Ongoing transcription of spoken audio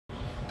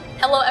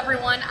Hello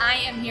everyone, I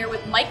am here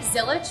with Mike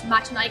Zillich,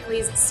 Shae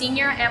Eichele's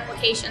Senior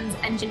Applications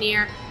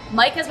Engineer.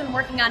 Mike has been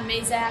working on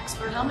Mazaks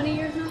for how many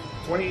years now?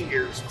 28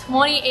 years.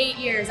 28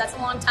 years, that's a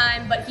long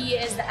time, but he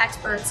is the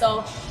expert.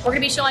 So we're going to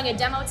be showing a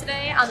demo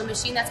today on the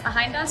machine that's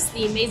behind us,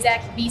 the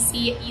Mazak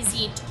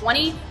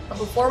VC-EZ20. But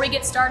before we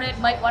get started,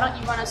 Mike, why don't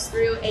you run us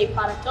through a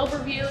product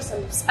overview,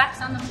 some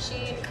specs on the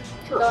machine?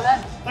 Sure. Go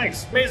ahead.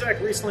 Thanks.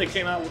 Mazak recently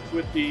came out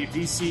with the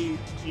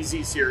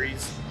VC-EZ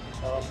series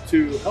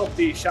to help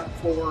the shop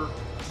floor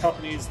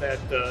companies that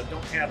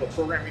don't have a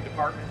programming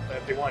department,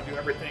 that they want to do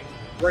everything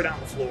right on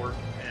the floor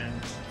and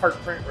part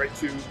print right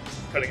to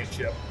cutting a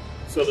chip.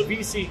 So the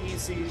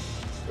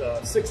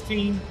VC-EZ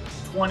 16,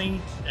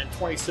 20, and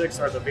 26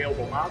 are the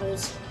available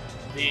models.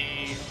 The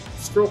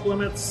stroke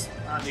limits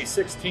on the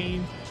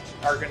 16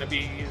 are going to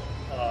be,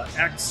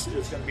 X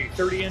is going to be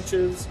 30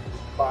 inches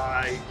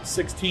by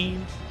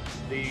 16.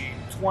 The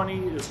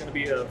 20 is going to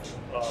be a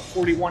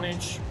 41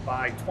 inch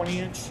by 20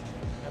 inch.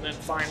 And then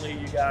finally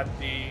you got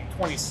the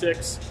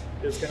 26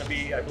 is going to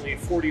be, I believe,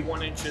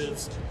 41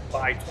 inches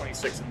by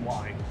 26 in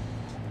wide.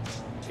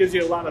 Gives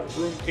you a lot of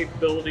room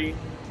capability.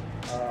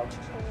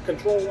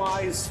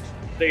 Control-wise,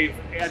 they've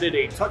added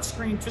a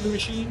touchscreen to the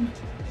machine,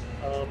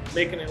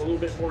 making it a little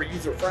bit more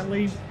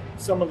user-friendly.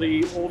 Some of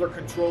the older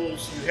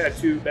controls you had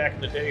to, back in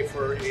the day,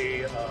 for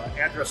a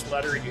address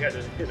letter, you had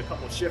to hit a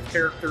couple of shift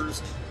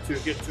characters to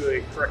get to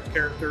a correct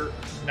character.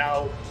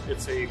 Now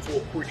it's a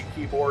full QWERTY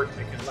keyboard,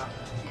 making it a lot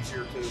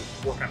easier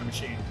to work on the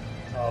machine.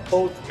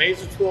 Both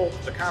Mazatrol,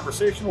 the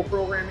conversational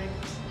programming,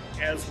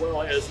 as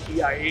well as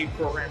EIA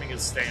programming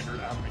is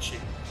standard on the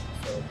machine.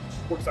 So it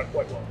works out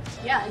quite well.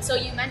 Yeah, and so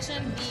you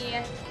mentioned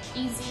the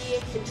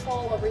EZ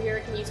control over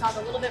here. Can you talk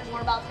a little bit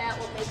more about that?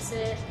 What makes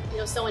it,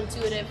 so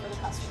intuitive for the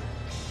customer?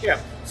 Yeah,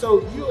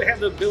 so you have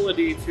the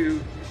ability to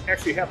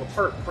actually have a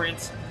part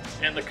print,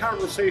 and the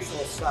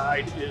conversational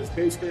side is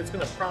basically, it's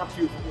going to prompt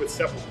you with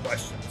several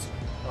questions.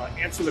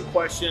 Answer the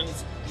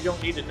questions. You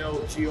don't need to know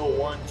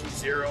G01,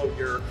 G0,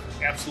 your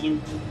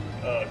absolute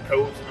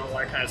codes and all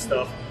that kind of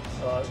stuff.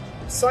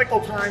 Cycle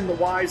time, the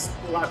wise,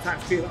 a lot of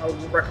times I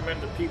would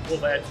recommend to people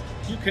that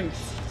you can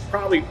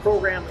probably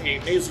program a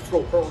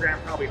Mazatrol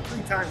program probably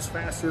 3 times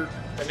faster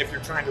than if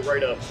you're trying to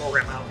write a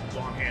program out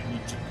longhand in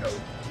G code.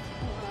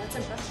 Oh, that's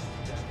impressive.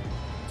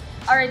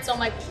 All right, so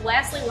Mike,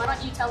 lastly, why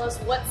don't you tell us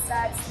what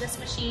sets this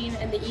machine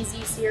and the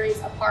EZ series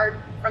apart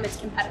from its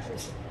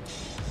competitors?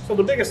 So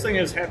the biggest thing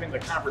is having the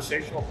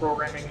conversational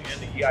programming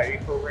and the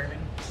EIA programming.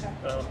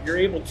 You're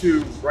able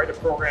to write a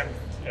program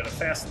at a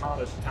fast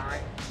amount of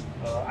time.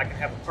 I can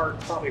have a part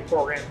probably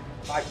program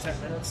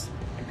 5-10 minutes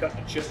and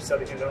cutting the chip,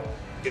 setting it up,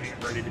 getting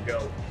it ready to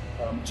go.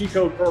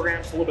 G-code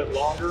programs a little bit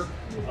longer,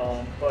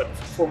 but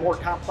for more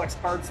complex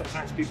parts,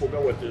 sometimes people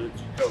go with the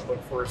G-code. But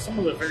for some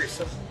of the very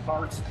simple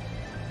parts,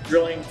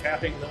 drilling,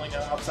 tapping, milling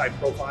outside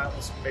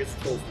profiles,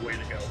 Mazatrol is the way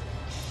to go.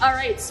 All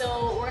right,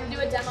 so we're going to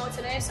do a demo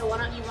today, so why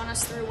don't you run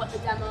us through what the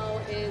demo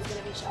is going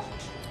to be showing?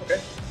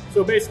 Okay,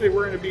 so basically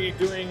we're going to be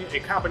doing a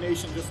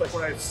combination just like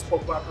what I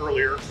spoke about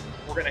earlier.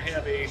 We're going to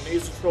have a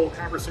Mazatrol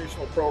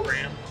conversational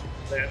program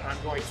that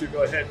I'm going to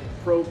go ahead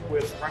and probe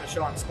with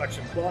Renishaw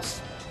Inspection Plus.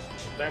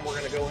 Then we're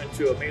going to go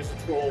into a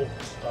Mazatrol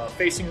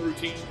facing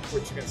routine,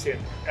 which you can see an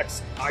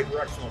X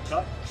directional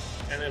cut.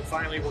 And then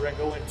finally we're going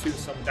to go into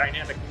some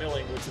dynamic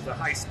milling, which is a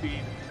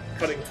high-speed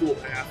cutting tool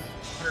path,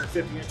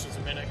 150 inches a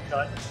minute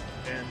cut,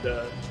 and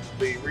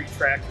the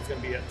retract is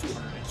going to be at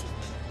 200 inches a minute.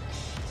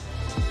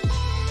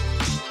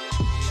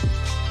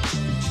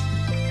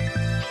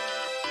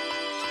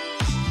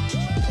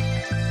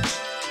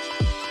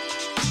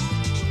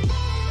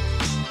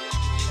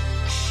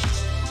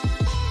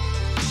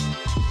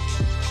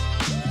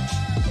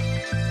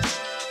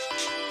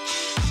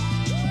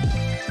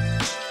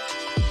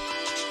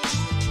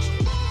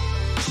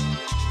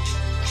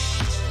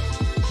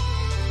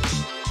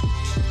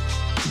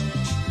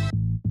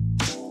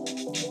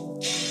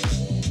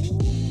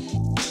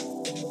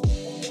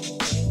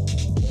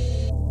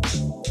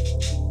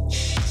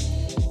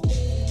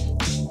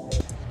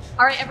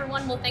 All right,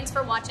 everyone, well, thanks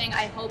for watching.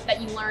 I hope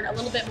that you learned a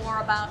little bit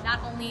more about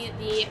not only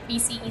the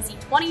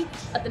VC-EZ20,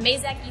 but the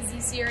Mazak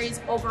EZ series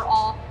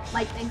overall.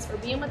 Mike, thanks for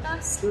being with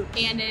us. Sure.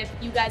 And if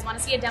you guys want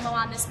to see a demo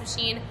on this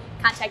machine,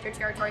 contact your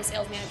territory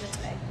sales manager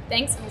today.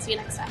 Thanks, and we'll see you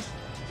next time.